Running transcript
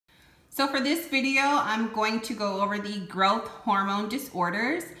So for this video, I'm going to go over the growth hormone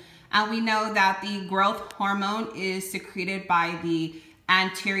disorders. And we know that the growth hormone is secreted by the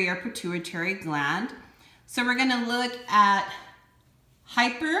anterior pituitary gland. So we're gonna look at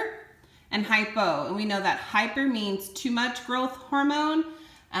hyper and hypo. And we know that hyper means too much growth hormone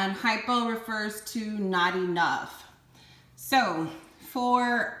and hypo refers to not enough. So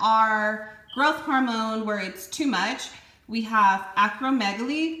for our growth hormone where it's too much, we have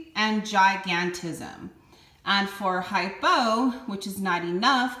acromegaly and gigantism. And for hypo, which is not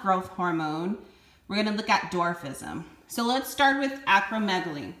enough growth hormone, we're gonna look at dwarfism. So let's start with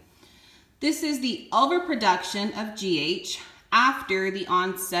acromegaly. This is the overproduction of GH after the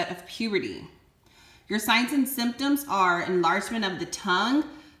onset of puberty. Your signs and symptoms are enlargement of the tongue,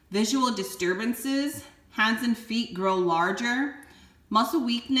 visual disturbances, hands and feet grow larger, muscle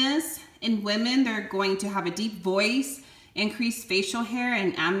weakness. In women, they're going to have a deep voice, increased facial hair,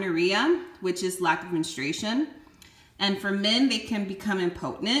 and amenorrhea, which is lack of menstruation. And for men, they can become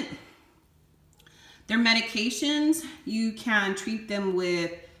impotent. Their medications, you can treat them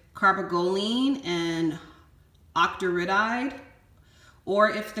with carbagoline and octreotide, or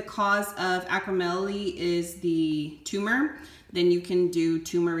if the cause of acromegaly is the tumor, then you can do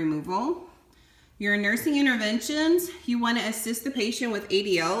tumor removal. Your nursing interventions, you want to assist the patient with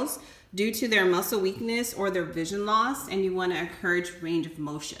ADLs due to their muscle weakness or their vision loss, and you want to encourage range of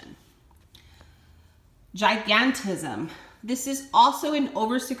motion. Gigantism. This is also an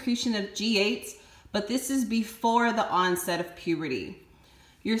oversecretion of G8, but this is before the onset of puberty.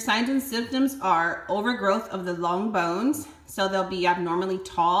 Your signs and symptoms are overgrowth of the long bones, so they'll be abnormally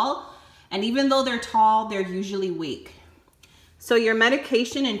tall, and even though they're tall, they're usually weak. So your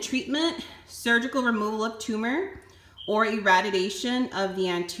medication and treatment, surgical removal of tumor, or eradication of the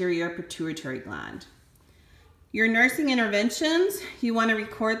anterior pituitary gland. Your nursing interventions, you want to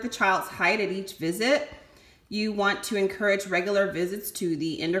record the child's height at each visit. You want to encourage regular visits to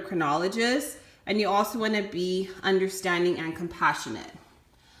the endocrinologist, and you also want to be understanding and compassionate.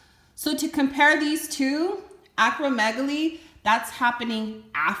 So to compare these two, acromegaly, that's happening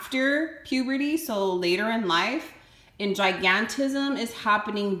after puberty, so later in life, and gigantism is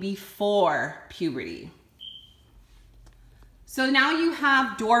happening before puberty. So now you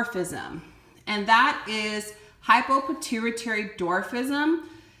have dwarfism, and that is hypopituitary dwarfism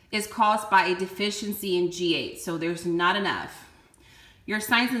is caused by a deficiency in G8, so there's not enough. Your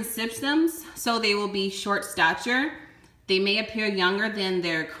signs and symptoms, so they will be short stature, they may appear younger than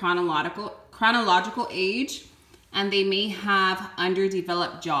their chronological age, and they may have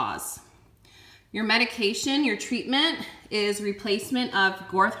underdeveloped jaws. Your medication, your treatment is replacement of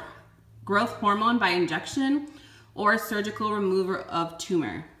growth hormone by injection or surgical removal of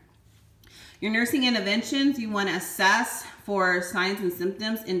tumor. Your nursing interventions, you want to assess for signs and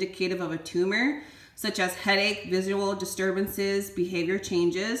symptoms indicative of a tumor, such as headache, visual disturbances, behavior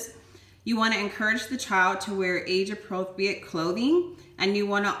changes. You want to encourage the child to wear age-appropriate clothing, and you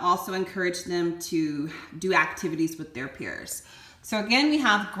want to also encourage them to do activities with their peers. So again, we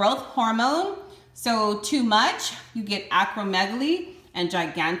have growth hormone. So too much, you get acromegaly and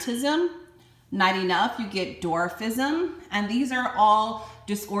gigantism. Not enough, you get dwarfism. And these are all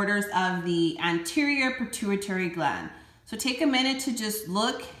disorders of the anterior pituitary gland. So take a minute to just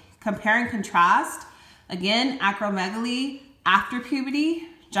look, compare and contrast. Again, acromegaly after puberty,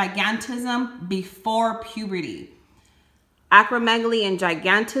 gigantism before puberty. Acromegaly and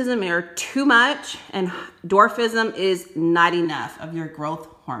gigantism are too much, and dwarfism is not enough of your growth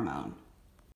hormone.